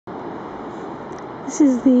This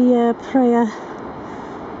is the Praia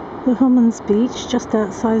dos Homens beach just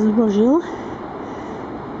outside of Rogil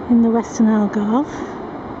in the Western Algarve.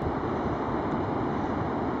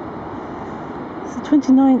 It's the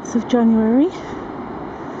 29th of January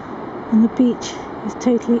and the beach is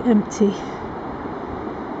totally empty.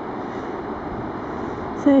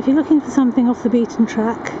 So if you're looking for something off the beaten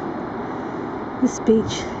track, this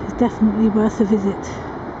beach is definitely worth a visit.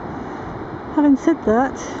 Having said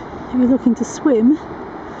that, if you're looking to swim,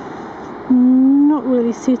 not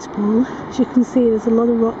really suitable. As you can see, there's a lot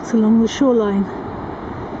of rocks along the shoreline.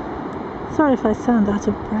 Sorry if I sound out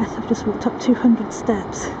of breath, I've just walked up 200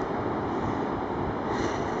 steps.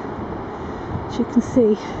 As you can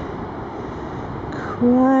see,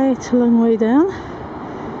 quite a long way down,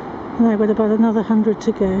 and I've got about another 100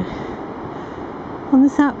 to go. On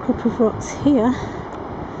this outcrop of rocks here,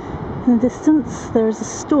 in the distance, there is a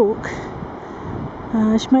stork.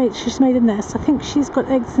 She's made a nest. I think she's got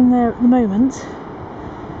eggs in there at the moment.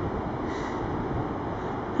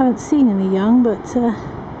 Haven't seen any young, but there's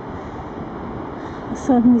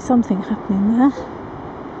certainly something happening there.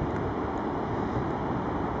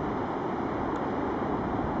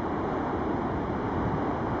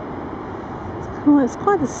 Well, it's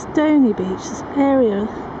quite a stony beach, this area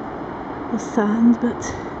of sand,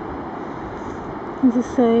 but as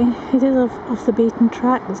I say, it is off the beaten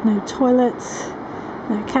track. There's no toilets,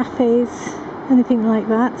 no cafes, anything like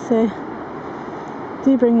that, so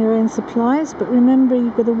do bring your own supplies, but remember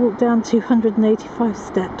you've got to walk down 285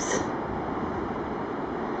 steps.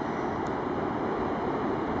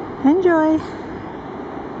 Enjoy!